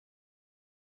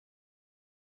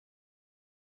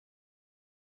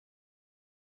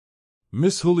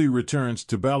Miss Hoolie returns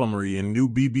to Balamory in new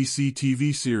BBC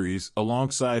TV series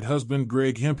alongside husband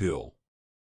Greg Hemphill.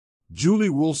 Julie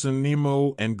Wilson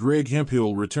Nimmo and Greg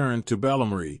Hemphill return to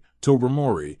Balamory,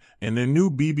 Tobermory, in their new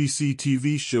BBC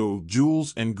TV show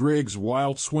Jules and Greg's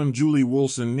Wild Swim. Julie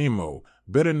Wilson Nimmo,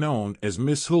 better known as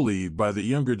Miss Hoolie by the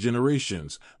younger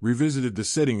generations, revisited the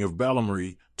setting of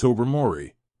Balamory,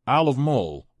 Tobermory, Isle of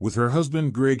Mull, with her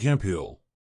husband Greg Hemphill.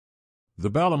 The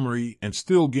Balamory and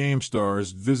Still Game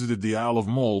stars visited the Isle of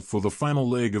Mull for the final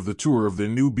leg of the tour of their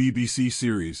new BBC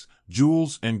series,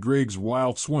 Jules and Greg's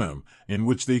Wild Swim, in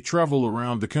which they travel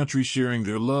around the country sharing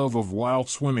their love of wild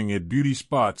swimming at beauty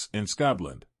spots in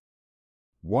Scotland.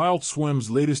 Wild Swim's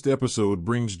latest episode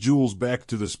brings Jules back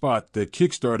to the spot that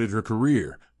kickstarted her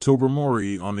career,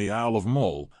 Tobermory on the Isle of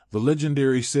Mull, the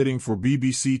legendary setting for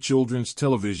BBC children's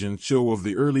television show of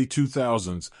the early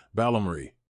 2000s,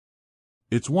 Balamory.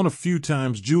 It's one of few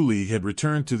times Julie had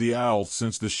returned to the Isle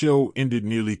since the show ended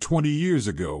nearly 20 years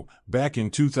ago, back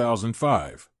in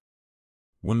 2005.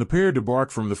 When the pair debark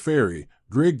from the ferry,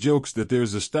 Greg jokes that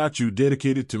there's a statue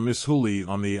dedicated to Miss Hoolie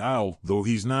on the Isle. Though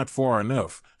he's not far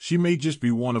enough, she may just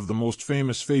be one of the most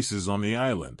famous faces on the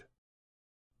island.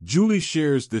 Julie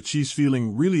shares that she's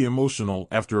feeling really emotional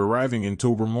after arriving in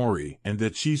Tobermory and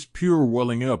that she's pure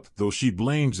welling up, though she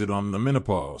blames it on the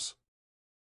menopause.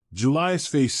 July's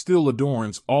face still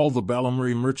adorns all the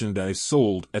Balamory merchandise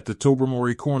sold at the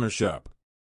Tobermory corner shop.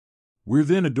 We're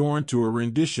then adorned to a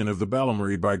rendition of the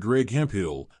Balamory by Greg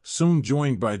Hemphill, soon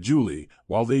joined by Julie.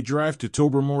 While they drive to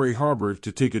Tobermory Harbor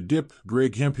to take a dip,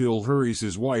 Greg Hemphill hurries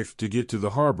his wife to get to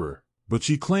the harbor, but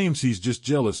she claims he's just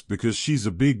jealous because she's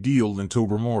a big deal in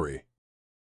Tobermory.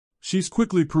 She's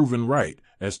quickly proven right,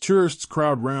 as tourists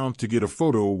crowd round to get a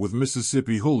photo with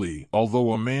Mississippi Hoolie,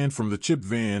 although a man from the chip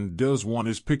van does want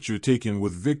his picture taken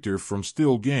with Victor from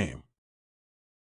Still Game.